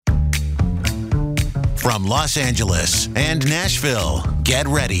From Los Angeles and Nashville, get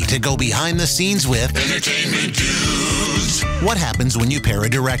ready to go behind the scenes with Entertainment Dudes. What happens when you pair a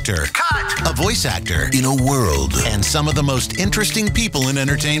director, a voice actor in a world, and some of the most interesting people in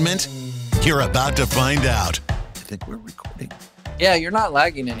entertainment? You're about to find out. I think we're recording. Yeah, you're not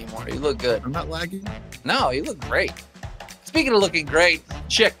lagging anymore. You look good. I'm not lagging? No, you look great. Speaking of looking great,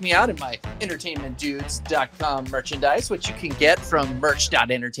 check me out at my entertainmentdudes.com merchandise, which you can get from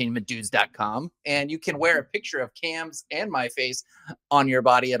merch.entertainmentdudes.com. And you can wear a picture of Cam's and my face on your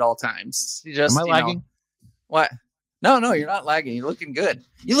body at all times. Am I lagging? What? No, you're not lagging. You're looking good.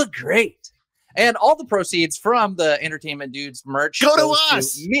 You look great. And all the proceeds from the Entertainment Dudes merch go to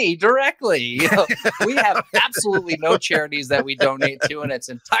us, to me directly. You know, we have absolutely no charities that we donate to, and it's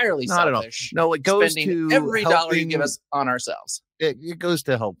entirely not selfish. At all. No, it goes to every dollar you give us on ourselves. It goes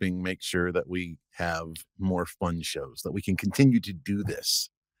to helping make sure that we have more fun shows, that we can continue to do this.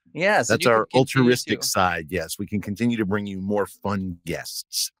 Yes, that's our altruistic side. Yes, we can continue to bring you more fun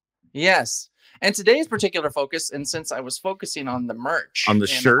guests. Yes. And today's particular focus, and since I was focusing on the merch, on the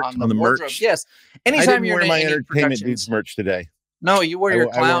shirt, on the merch, yes. Anytime I didn't wear my Entertainment Dudes merch today. No, you wore your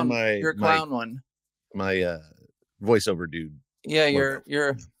clown, one. My voiceover dude. Yeah,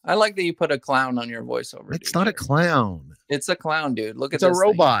 you're. I like that you put a clown on your voiceover. It's not a clown. It's a clown, dude. Look at this. It's a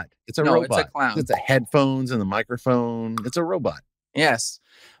robot. It's a robot. It's a clown. It's the headphones and the microphone. It's a robot. Yes.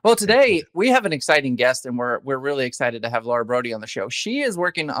 Well, today we have an exciting guest, and we're really excited to have Laura Brody on the show. She is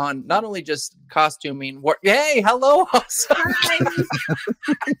working on not only just costuming. Hey, hello,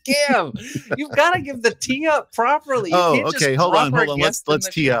 Kim. You've got to give the tee up properly. Okay. Hold on. Let's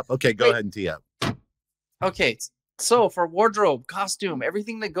tee up. Okay, go ahead and tee up. Okay. So for wardrobe, costume,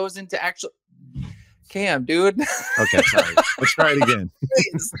 everything that goes into actual. Cam, dude. Okay, sorry. Let's try it again.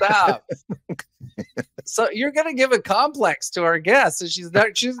 Stop. So you're gonna give a complex to our guest, and she's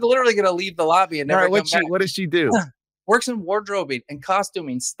literally gonna leave the lobby and never come back. What does she do? Works in wardrobing and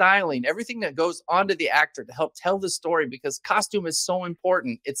costuming, styling, everything that goes onto the actor to help tell the story, because costume is so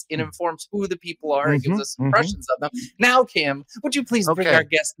important. It informs who the people are. It gives us impressions of them. Now, Kim, would you please bring our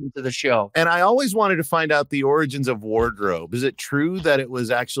guest into the show? And I always wanted to find out the origins of wardrobe. Is it true that it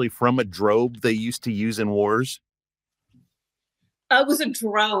was actually from a drobe they used to use in wars? It was a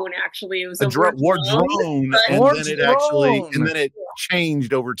drone, actually. It was a war drone, and then it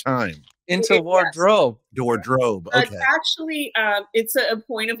changed over time into wardrobe. Wardrobe. Okay. Actually, it's a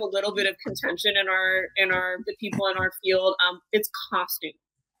point of a little bit of contention in the people in our field. It's costume.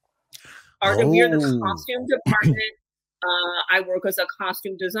 We are the costume department. I work as a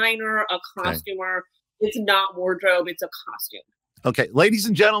costume designer, a costumer. Okay. It's not wardrobe. It's a costume. Okay, ladies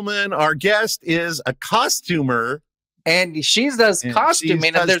and gentlemen, our guest is a costumer. And she does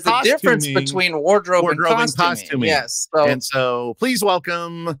costuming, and there's a difference between wardrobe and costuming. Yes. So please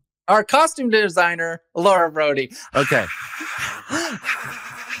welcome our costume designer, Laura Brody. Okay.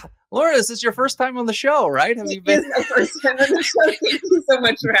 Laura, this is your first time on the show, right? Have you been the first time on the show? Thank you so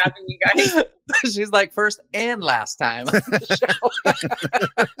much for having me, guys. She's like first and last time on the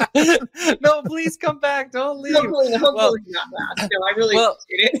show. No, please come back. Don't leave. Hopefully not last. No, I really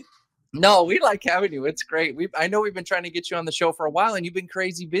appreciate it. No, we like having you. It's great. I know we've been trying to get you on the show for a while, and you've been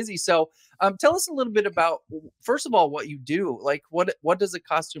crazy busy. So tell us a little bit about, first of all, what you do. Like, what does a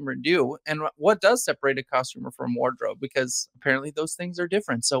costumer do? And what does separate a costumer from wardrobe? Because apparently those things are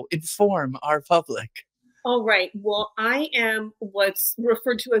different. So inform our public. All right. Well, I am what's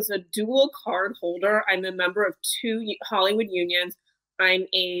referred to as a dual card holder. I'm a member of 2 Hollywood unions. I'm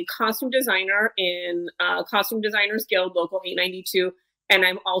a costume designer in Costume Designers Guild, Local 892. And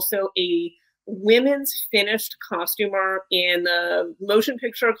I'm also a women's finished costumer in the Motion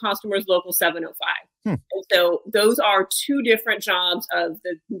Picture Costumers Local 705. And so those are 2 different jobs of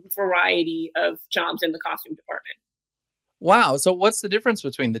the variety of jobs in the costume department. Wow. So what's the difference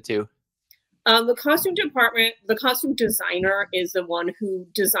between the 2? The costume department, the costume designer is the one who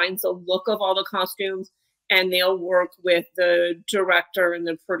designs the look of all the costumes, and they'll work with the director and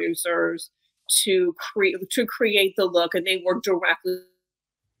the producers to create the look, and they work directly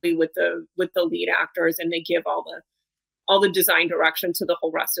with the lead actors, and they give all the design direction to the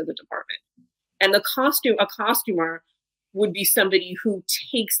whole rest of the department. And a costumer would be somebody who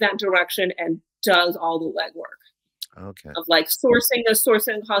takes that direction and does all the legwork. Okay. Of like sourcing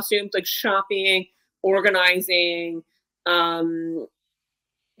costumes, like shopping, organizing,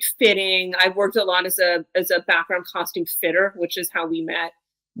 fitting. I worked a lot as a background costume fitter, which is how we met.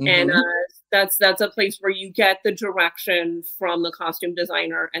 And that's a place where you get the direction from the costume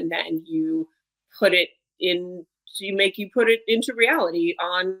designer, and then you put it into reality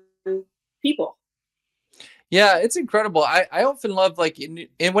on people. Yeah, it's incredible. I often love like in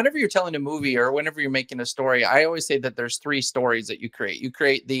whenever you're telling a movie or whenever you're making a story, I always say that there's three stories that you create. You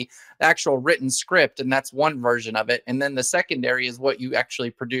create the actual written script, and that's one version of it. And then the secondary is what you actually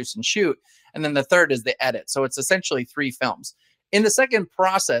produce and shoot. And then the third is the edit. So it's essentially three films. In the second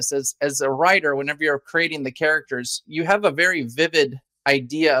process, as a writer, whenever you're creating the characters, you have a very vivid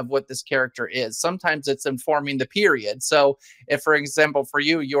idea of what this character is. Sometimes it's informing the period. So if, for example, for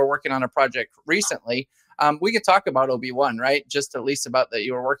you, you were working on a project recently, we could talk about Obi-Wan, right? Just at least about that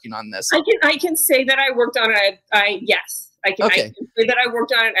you were working on this. I can say that I worked on it. Yes, I can. Okay. I can say that I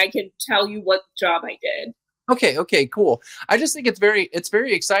worked on it. I can tell you what job I did. Okay, cool. I just think it's very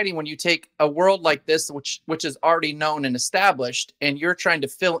exciting when you take a world like this, which is already known and established, and you're trying to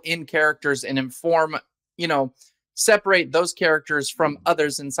fill in characters and inform, separate those characters from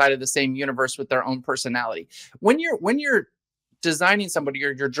others inside of the same universe with their own personality. When you're designing somebody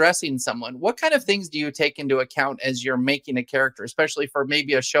or you're dressing someone, what kind of things do you take into account as you're making a character, especially for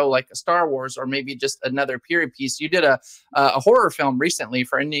maybe a show like a Star Wars or maybe just another period piece? You did a horror film recently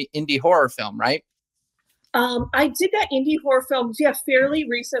for indie horror film, right? I did that indie horror film, fairly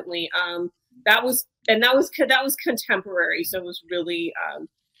recently. That was contemporary, so it was really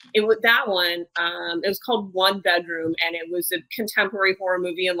it was called One Bedroom, and it was a contemporary horror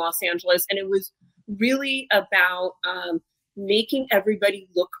movie in Los Angeles, and it was really about making everybody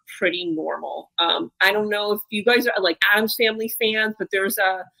look pretty normal. I don't know if you guys are like Addams Family fans, but there's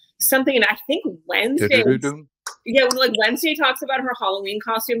something, and I think Wednesday. Yeah, when like Wednesday talks about her Halloween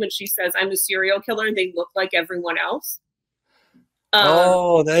costume and she says, "I'm a serial killer," they look like everyone else.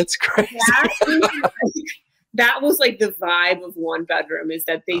 Oh, that's crazy. That was like the vibe of One Bedroom, is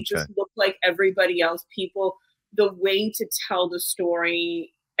that they just look like everybody else. People, the way to tell the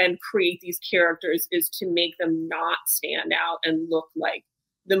story and create these characters is to make them not stand out and look like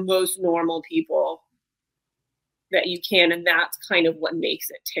the most normal people that you can. And that's kind of what makes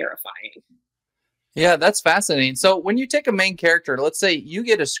it terrifying. Yeah, that's fascinating. So when you take a main character, let's say you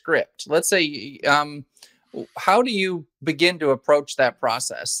get a script, let's say, how do you begin to approach that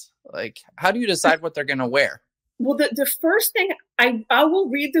process? Like, how do you decide what they're going to wear? Well, the first thing, I will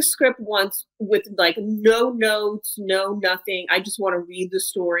read the script once with like no notes, no nothing. I just want to read the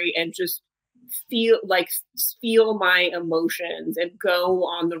story and just feel my emotions and go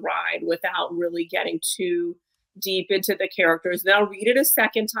on the ride without really getting too deep into the characters. Then I'll read it a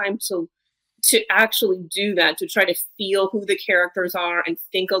second time to actually do that, to try to feel who the characters are and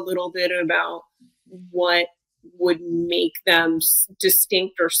think a little bit about what would make them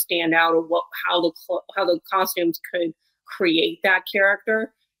distinct or stand out, or how the costumes could create that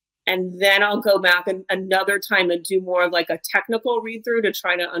character. And then I'll go back another time and do more of like a technical read through to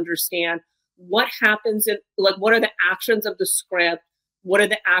try to understand what happens in, like, what are the actions of the script, what are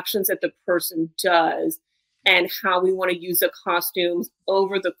the actions that the person does, and how we want to use the costumes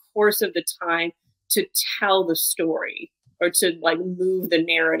over the course of the time to tell the story or to like move the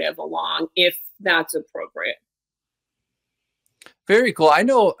narrative along, if that's appropriate. Very cool. I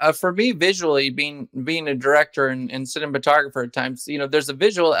know for me, visually, being a director and cinematographer at times, there's a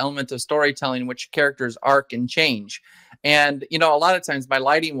visual element of storytelling which characters arc and change. And, a lot of times my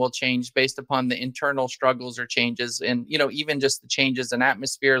lighting will change based upon the internal struggles or changes, and, even just the changes in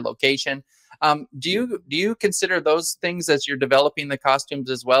atmosphere, location. Do you consider those things as you're developing the costumes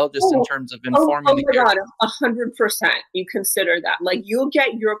as well, just in terms of informing the character? Oh my God, 100%. You consider that. Like, you'll get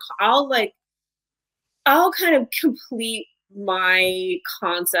I'll kind of complete my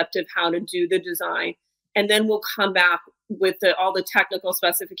concept of how to do the design, and then we'll come back with all the technical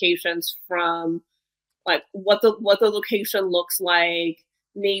specifications from like what the location looks like,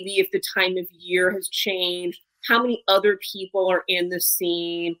 maybe if the time of year has changed, how many other people are in the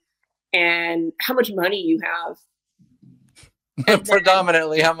scene, and how much money you have.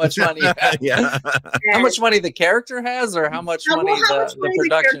 Predominantly how much money you have. Yeah. How much money the character has, or how much money the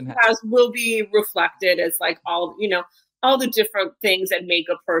production has will be reflected as like all the different things that make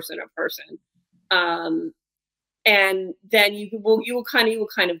a person a person. And then you will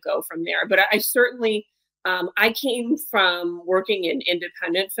kind of go from there. But I certainly, I came from working in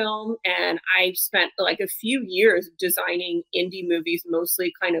independent film, and I spent like a few years designing indie movies,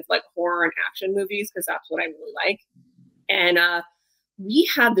 mostly kind of like horror and action movies, because that's what I really like. And we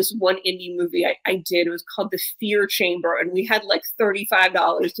had this one indie movie I did. It was called The Fear Chamber, and we had like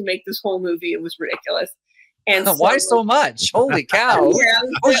 $35 to make this whole movie. It was ridiculous. And why so much? Holy cow!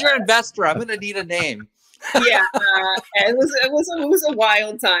 Who's your investor? I'm going to need a name. Yeah, it was a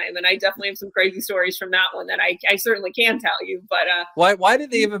wild time, and I definitely have some crazy stories from that one that I certainly can tell you. But why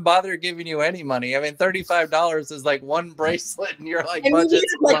did they even bother giving you any money? I mean, $35 is like one bracelet, and you're like, and we needed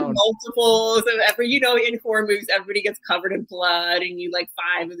like blown. multiples of every. In horror movies, everybody gets covered in blood, and you like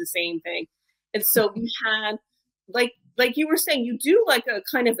 5 of the same thing. And so we had like you were saying, you do like a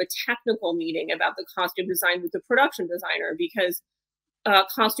kind of a technical meeting about the costume design with the production designer, because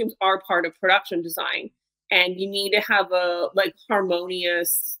costumes are part of production design. And you need to have a like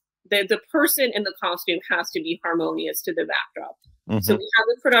harmonious, the person in the costume has to be harmonious to the backdrop. Mm-hmm. So we had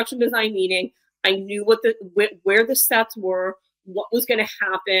the production design meeting. I knew where the sets were, what was going to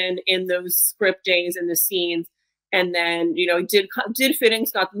happen in those script days and the scenes. And then, did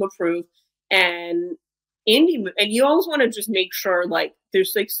fittings, got them approved. And you always want to just make sure like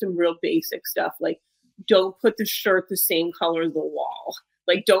there's like some real basic stuff. Like, don't put the shirt the same color as the wall.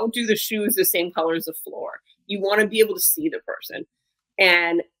 Like, don't do the shoes the same color as the floor. You want to be able to see the person.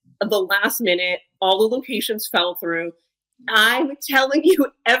 And the last minute, all the locations fell through. I'm telling you,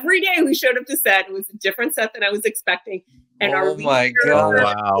 every day we showed up to set, it was a different set than I was expecting. And oh my God.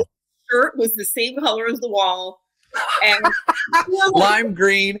 Wow. Shirt was the same color as the wall. And lime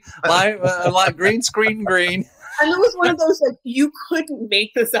green, green screen green. And it was one of those, like, you couldn't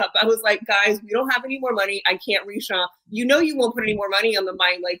make this up. I was like, guys, we don't have any more money. I can't reshop. You won't put any more money on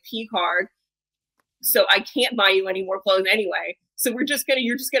my like P card. So I can't buy you any more clothes anyway. So we're just going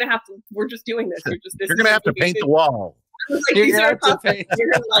to have to, we're just doing this. You're going to have to paint the wall. I was like, these are puppets.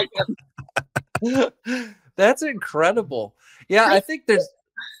 You're going to like them. That's incredible. Yeah, I think that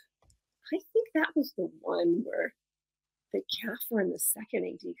was the one where the gaffer and the second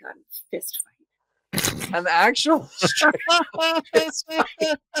AD got in a fist fight. An actual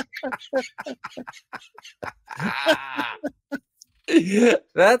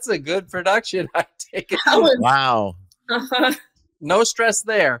That's a good production. I take it. Wow. No stress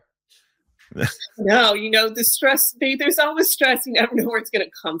there. No, the stress, there's always stress. You never know where it's going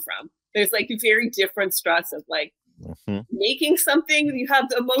to come from. There's like a very different stress of like making something you have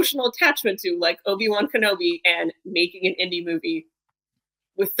the emotional attachment to, like Obi-Wan Kenobi, and making an indie movie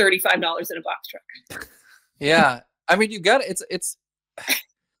with $35 in a box truck. Yeah. I mean, you got it.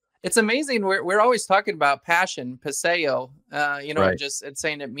 It's amazing. We're always talking about passion, paseo, right. Just it's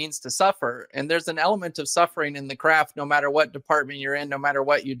saying it means to suffer. And there's an element of suffering in the craft, no matter what department you're in, no matter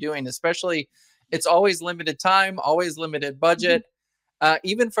what you're doing, especially it's always limited time, always limited budget.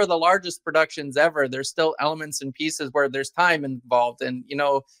 Even for the largest productions ever, there's still elements and pieces where there's time involved. And,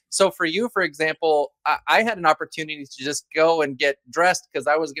 so for you, for example, I had an opportunity to just go and get dressed because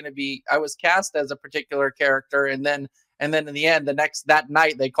I was cast as a particular character. And then in the end, that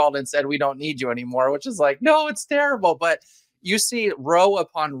night they called and said, we don't need you anymore, which is like, no, it's terrible. But you see row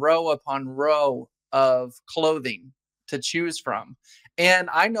upon row upon row of clothing to choose from. And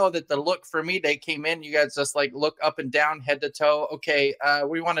I know that the look for me, they came in, you guys just like look up and down, head to toe. Okay,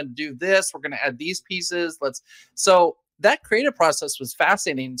 we want to do this. We're going to add these pieces. So that creative process was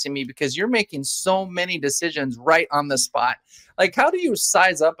fascinating to me because you're making so many decisions right on the spot. Like, how do you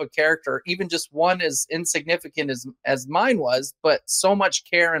size up a character? Even just one as insignificant as mine was, but so much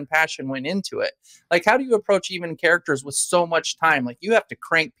care and passion went into it. Like, how do you approach even characters with so much time? Like, you have to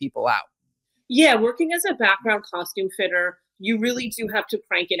crank people out. Yeah, working as a background costume fitter, you really do have to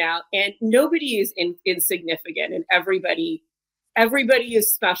crank it out, and nobody is insignificant, and everybody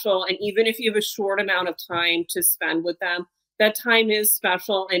is special. And even if you have a short amount of time to spend with them, that time is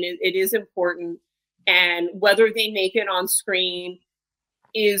special and it is important. And whether they make it on screen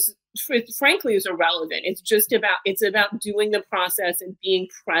is frankly irrelevant. It's about doing the process and being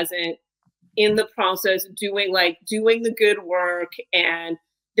present in the process, doing the good work and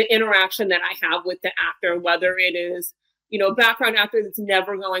the interaction that I have with the actor, whether it is a background actor that's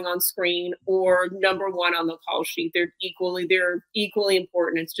never going on screen or number one on the call sheet. They're equally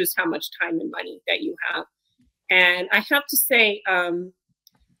important. It's just how much time and money that you have. And I have to say, are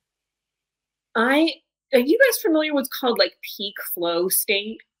you guys familiar with what's called like peak flow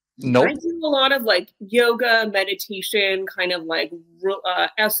state? Nope. I do a lot of like yoga, meditation, kind of like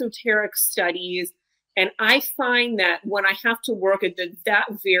esoteric studies. And I find that when I have to work at that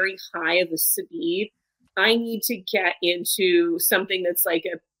very high of a speed, I need to get into something that's like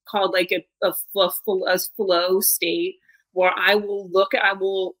called a flow state, where I will look at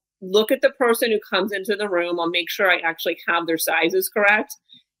the person who comes into the room. I'll make sure I actually have their sizes correct.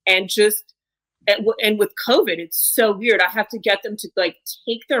 And with COVID, it's so weird. I have to get them to like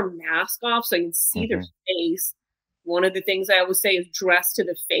take their mask off so I can see their face. One of the things I always say is dress to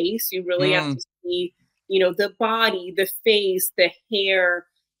the face. You really have to see, the body, the face, the hair.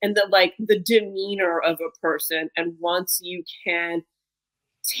 and the demeanor of a person. And once you can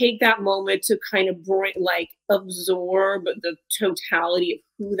take that moment to kind of absorb the totality of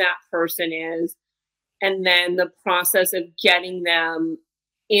who that person is, and then the process of getting them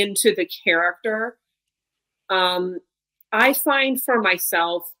into the character, I find for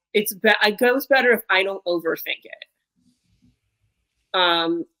myself, it goes better if I don't overthink it.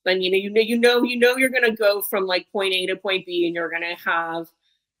 And you know you're gonna go from like point A to point B, and you're gonna have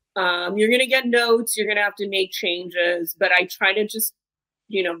you're gonna get notes, you're gonna have to make changes, but I try to just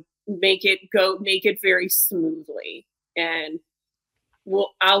make it very smoothly. And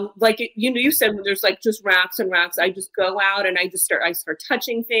I'll like it, you said when there's like just racks and racks, I just go out and I start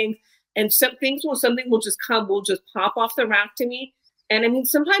touching things, and something will just pop off the rack to me. And I mean,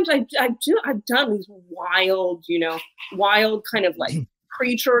 sometimes I've done these wild kind of like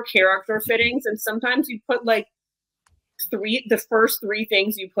creature character fittings. And sometimes you put like the first 3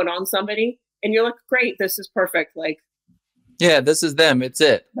 things you put on somebody and you're like, great, this is perfect. Like, yeah, this is them. It's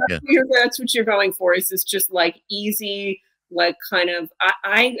it. That's what you're going for. Is this just like easy, like kind of,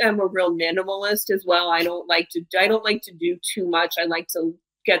 I am a real minimalist as well. I don't like to do too much. I like to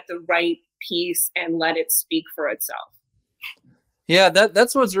get the right piece and let it speak for itself. Yeah,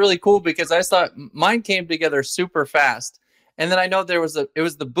 that's what's really cool, because I thought mine came together super fast. And then I know it was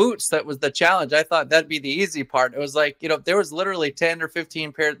the boots that was the challenge. I thought that'd be the easy part. It was like, there was literally 10 or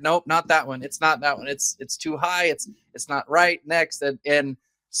 15 pairs. Nope, not that one. It's not that one. It's too high. It's not right. Next. And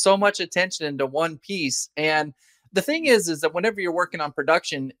so much attention into one piece. And the thing is that whenever you're working on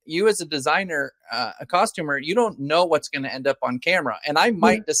production, you as a designer, a costumer, you don't know what's going to end up on camera. And I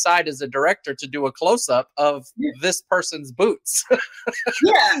might decide as a director to do a close-up of this person's boots.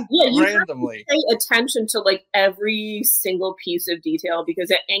 Yeah. You randomly have to pay attention to like every single piece of detail, because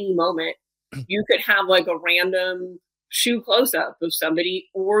at any moment you could have like a random shoe close-up of somebody,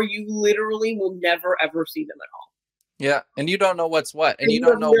 or you literally will never ever see them at all. Yeah, and you don't know what's what, and you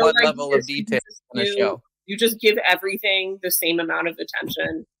don't know what level of detail in the show. You just give everything the same amount of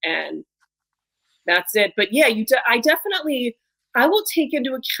attention, and that's it. But yeah, I will take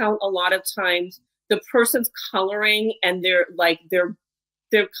into account a lot of times the person's coloring and their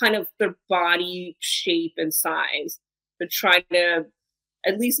kind of their body shape and size, to try to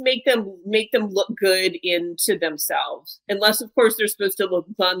at least make them look good into themselves. Unless, of course, they're supposed to look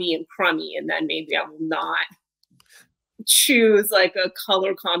bummy and crummy, and then maybe I will not choose like a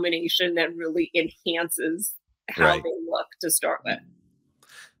color combination that really enhances how they look to start with.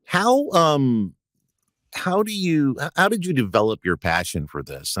 How did you develop your passion for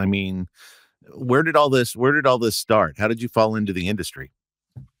this? I mean, where did all this start? How did you fall into the industry?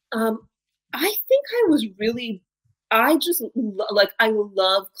 I think I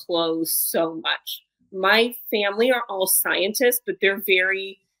love clothes so much. My family are all scientists, but they're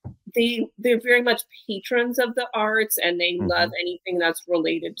very much patrons of the arts, and they love anything that's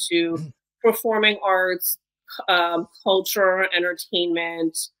related to performing arts, culture,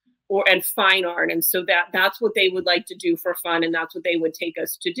 entertainment, and fine art. And so that's what they would like to do for fun, and that's what they would take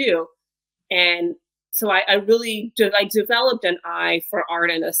us to do. And so I developed an eye for art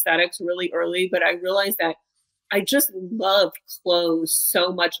and aesthetics really early, but I realized that I just loved clothes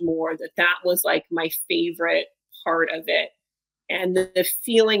so much more, that was like my favorite part of it. And the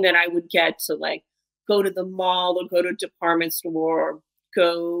feeling that I would get to like go to the mall or go to a department store, or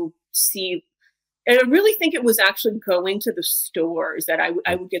go see. And I really think it was actually going to the stores that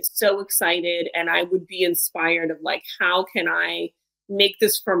I would get so excited, and I would be inspired of like, how can I make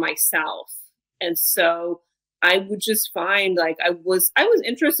this for myself? And so I would just find like, I was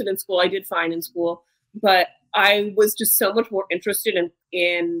interested in school. I did fine in school, but I was just so much more interested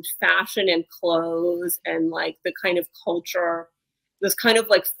in fashion and clothes, and like the kind of culture, this kind of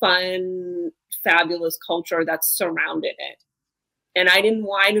like fun, fabulous culture that surrounded it. And I didn't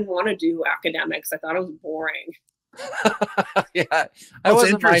want to do academics. I thought it was boring. Yeah, I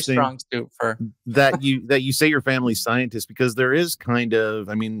wasn't my strong suit for that. You say your family's scientists, because there is kind of,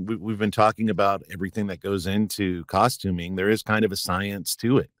 I mean, we've been talking about everything that goes into costuming. There is kind of a science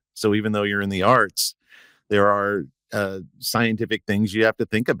to it. So even though you're in the arts, there are scientific things you have to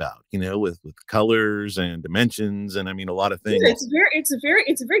think about, with colors and dimensions, and I mean a lot of things. It's a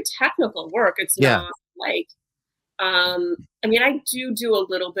very technical work. It's not like, I mean, I do a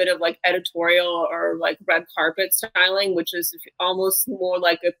little bit of like editorial or like red carpet styling, which is almost more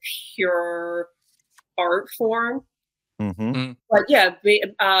like a pure art form. But yeah,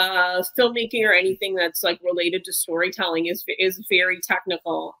 filmmaking or anything that's like related to storytelling is very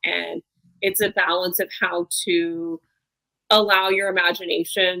technical, and it's a balance of how to allow your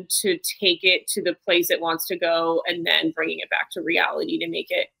imagination to take it to the place it wants to go, and then bringing it back to reality to make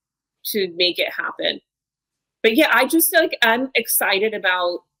it happen. But yeah, I'm excited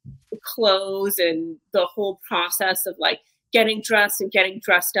about clothes and the whole process of like getting dressed and getting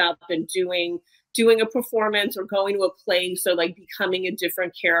dressed up and doing a performance or going to a place, so like becoming a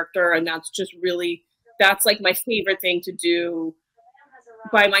different character. And that's like my favorite thing to do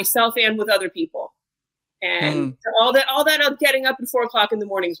by myself and with other people. And all that of getting up at 4 o'clock in the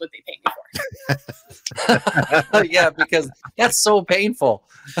morning is what they pay me for. Yeah, because that's so painful.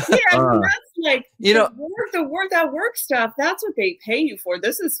 Yeah, that's like, that work stuff. That's what they pay you for.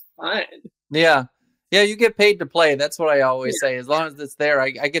 This is fun. Yeah. Yeah, you get paid to play. That's what I always say. As long as it's there, I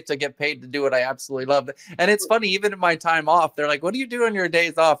get to get paid to do what I absolutely love. And it's funny, even in my time off, they're like, what do you do on your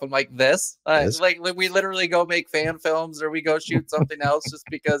days off? I'm like, this. Like we literally go make fan films or we go shoot something else just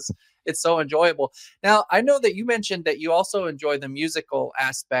because it's so enjoyable. Now, I know that you mentioned that you also enjoy the musical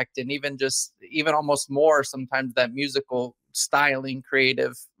aspect and even almost more sometimes that musical styling,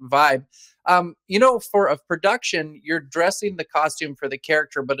 creative vibe. For a production, you're dressing the costume for the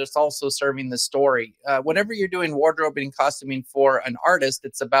character, but it's also serving the story. Whenever you're doing wardrobe and costuming for an artist,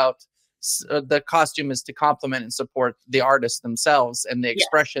 it's about the costume is to complement and support the artist themselves and the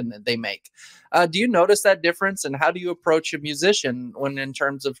expression that they make. Do you notice that difference? And how do you approach a musician when in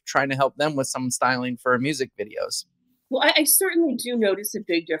terms of trying to help them with some styling for music videos? Well, I certainly do notice a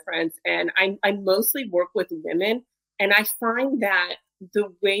big difference. And I mostly work with women. And I find that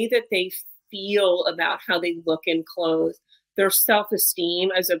the way that they feel about how they look in clothes, their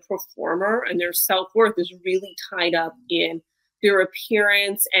self-esteem as a performer and their self-worth is really tied up in their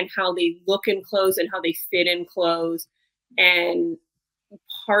appearance and how they look in clothes and how they fit in clothes. And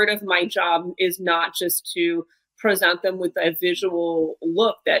part of my job is not just to present them with a visual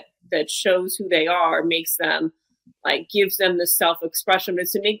look that shows who they are, makes them like, gives them the self-expression, but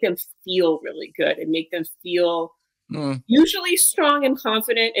it's to make them feel really good and make them feel usually strong and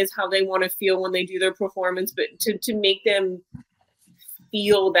confident is how they want to feel when they do their performance, but to make them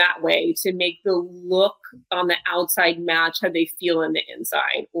feel that way, to make the look on the outside match how they feel in the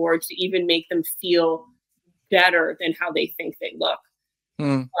inside, or to even make them feel better than how they think they look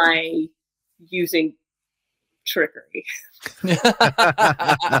by using trickery.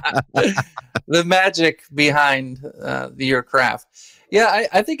 The magic behind your craft. Yeah,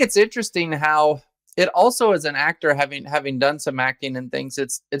 I think it's interesting how it also, as an actor, having done some acting and things,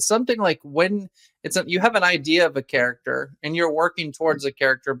 it's something like when you have an idea of a character and you're working towards a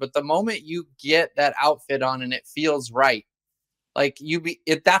character, but the moment you get that outfit on and it feels right, like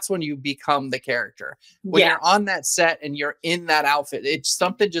that's when you become the character. When you're on that set and you're in that outfit,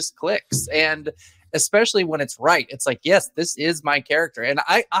 something just clicks. And especially when it's right, it's like, yes, this is my character. And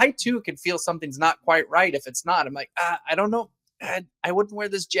I too can feel something's not quite right if it's not. I'm like, I don't know. I wouldn't wear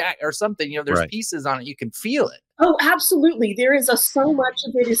this jacket or something. There's pieces on it. You can feel it. Oh, absolutely. There is so much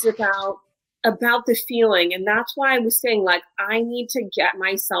of it is about the feeling. And that's why I was saying, like, I need to get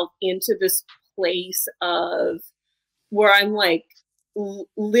myself into this place of where I'm like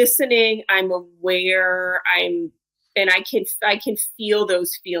listening, I'm aware, and I can feel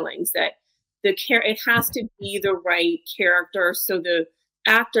those feelings that it has to be the right character so the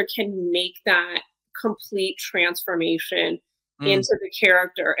actor can make that complete transformation into the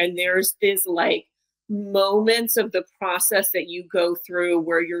character. And there's this like moments of the process that you go through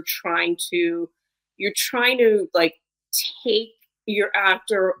where you're trying to like take your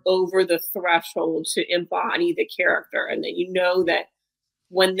actor over the threshold to embody the character. And then you know that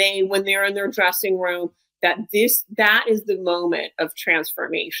when they're in their dressing room, that is the moment of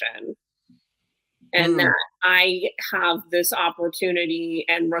transformation. And that I have this opportunity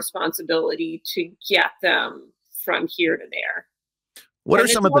and responsibility to get them from here to there. What are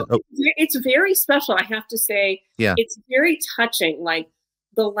some of the... It's very special, I have to say. Yeah. It's very touching. Like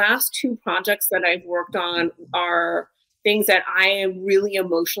the last 2 projects that I've worked on are things that I am really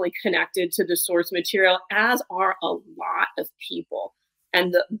emotionally connected to the source material, as are a lot of people.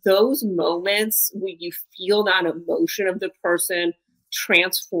 And those moments when you feel that emotion of the person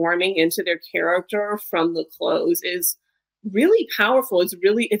transforming into their character from the clothes is really powerful. It's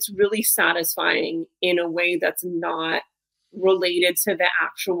really satisfying in a way that's not related to the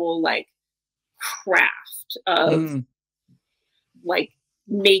actual like craft of like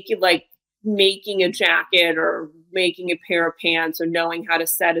making a jacket or making a pair of pants or knowing how to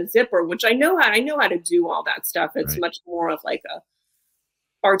set a zipper, which I know how to do all that stuff. It's much more of like a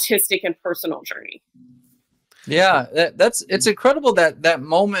artistic and personal journey. Yeah, it's incredible that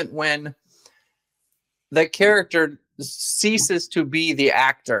moment when the character ceases to be the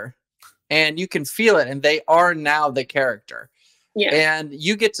actor and you can feel it, and they are now the character. Yeah. And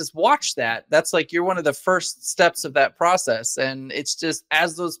you get to watch that. That's like you're one of the first steps of that process. And it's just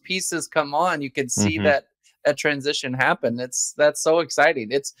as those pieces come on, you can see that transition happen. That's so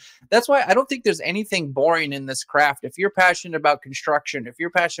exciting. That's why I don't think there's anything boring in this craft. If you're passionate about construction, if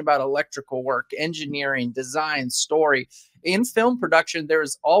you're passionate about electrical work, engineering, design, story, in film production,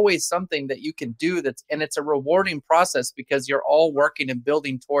 there's always something that you can do and it's a rewarding process because you're all working and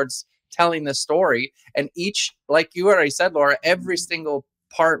building towards telling the story. And each, like you already said, Laura, every single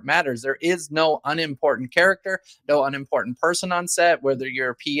part matters. There is no unimportant character, no unimportant person on set, whether you're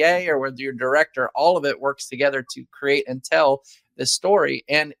a PA or whether you're a director, all of it works together to create and tell the story.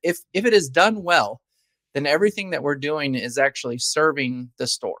 And if it is done well, then everything that we're doing is actually serving the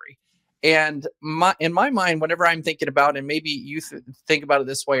story. And in my mind, whenever I'm thinking about, and maybe you think about it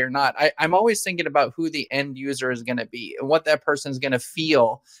this way or not, I'm always thinking about who the end user is going to be and what that person is going to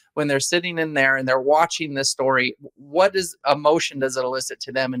feel when they're sitting in there and they're watching this story. What emotion does it elicit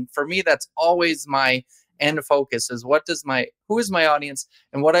to them? And for me, that's always my end focus is who is my audience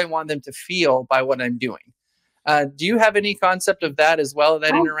and what I want them to feel by what I'm doing. Do you have any concept of that as well,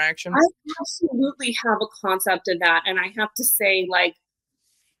 that interaction? I absolutely have a concept of that. And I have to say, like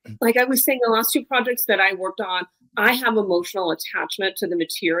I was saying, the last two projects that I worked on, I have emotional attachment to the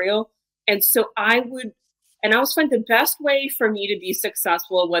material. And so I always find the best way for me to be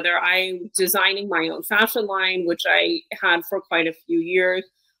successful, whether I'm designing my own fashion line, which I had for quite a few years,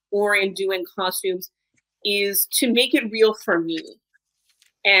 or in doing costumes, is to make it real for me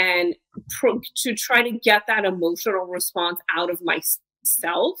and to try to get that emotional response out of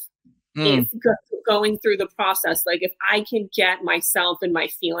myself. Is going through the process. Like if I can get myself and my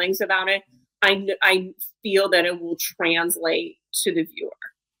feelings about it, I feel that it will translate to the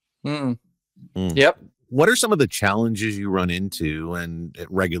viewer. Yep. What are some of the challenges you run into and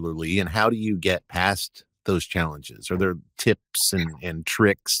regularly, and how do you get past those challenges? Are there tips and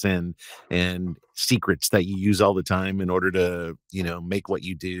tricks and secrets that you use all the time in order to, make what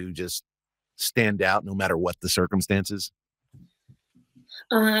you do just stand out no matter what the circumstances?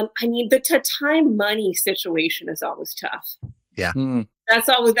 I mean, the time money situation is always tough. Yeah. That's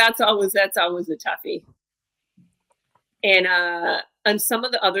always a toughie. And some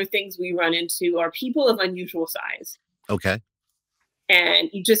of the other things we run into are people of unusual size. Okay. And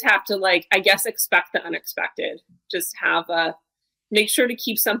you just have to, I guess, expect the unexpected. Just make sure to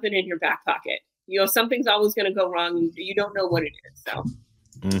keep something in your back pocket. Something's always going to go wrong. You don't know what it is. So.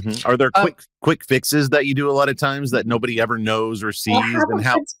 Are there quick fixes that you do a lot of times that nobody ever knows or sees? And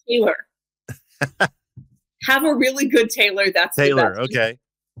how tailor. Have a really good tailor. That's tailor. The best. Okay.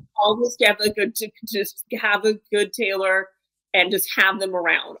 Always have just have a good tailor and just have them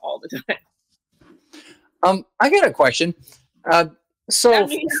around all the time. I got a question. So that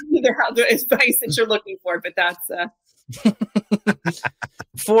may not be the advice that you're looking for, but that's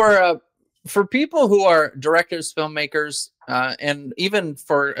for people who are directors, filmmakers, and even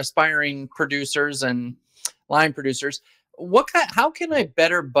for aspiring producers and line producers, how can I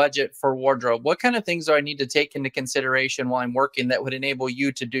better budget for wardrobe? What kind of things do I need to take into consideration while I'm working that would enable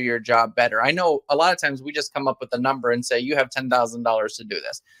you to do your job better? I know a lot of times we just come up with a number and say, you have $10,000 to do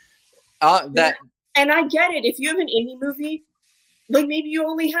this. And I get it. If you have an indie movie, maybe you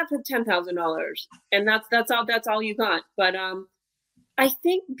only have $10,000 and that's all you got. But, I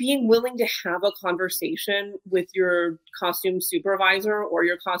think being willing to have a conversation with your costume supervisor or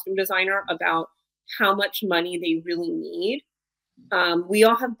your costume designer about how much money they really need. We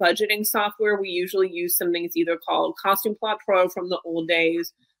all have budgeting software. We usually use something that's either called Costume Plot Pro from the old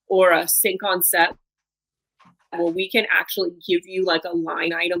days or a Sync on Set, where we can actually give you a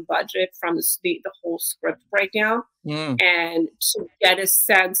line item budget from the whole script breakdown and to get a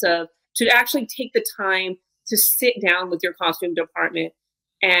sense of, to actually take the time to sit down with your costume department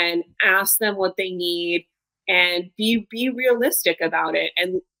and ask them what they need and be realistic about it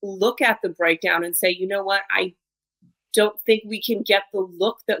and look at the breakdown and say, you know what, I don't think we can get the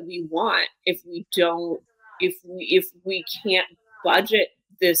look that we want if we can't budget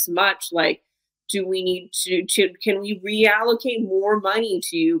this much. Do we need can we reallocate more money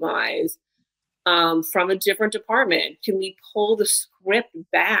to you guys from a different department? Can we pull the script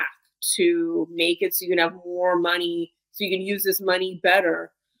back to make it so you can have more money, so you can use this money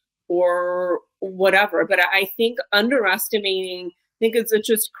better or whatever? But I think it's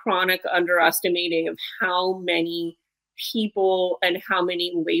just chronic underestimating of how many people and how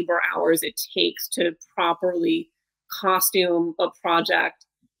many labor hours it takes to properly costume a project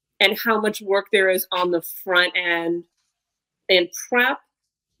and how much work there is on the front end and prep.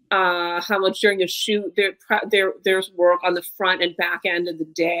 How much during a shoot there's work on the front and back end of the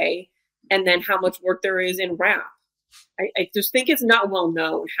day, and then how much work there is in wrap. I just think it's not well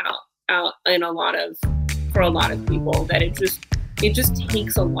known how for a lot of people that it just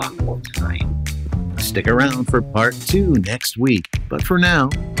takes a lot more time. Stick around for part 2 next week. But for now,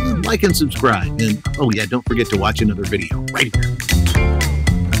 like and subscribe. And oh yeah, don't forget to watch another video right here.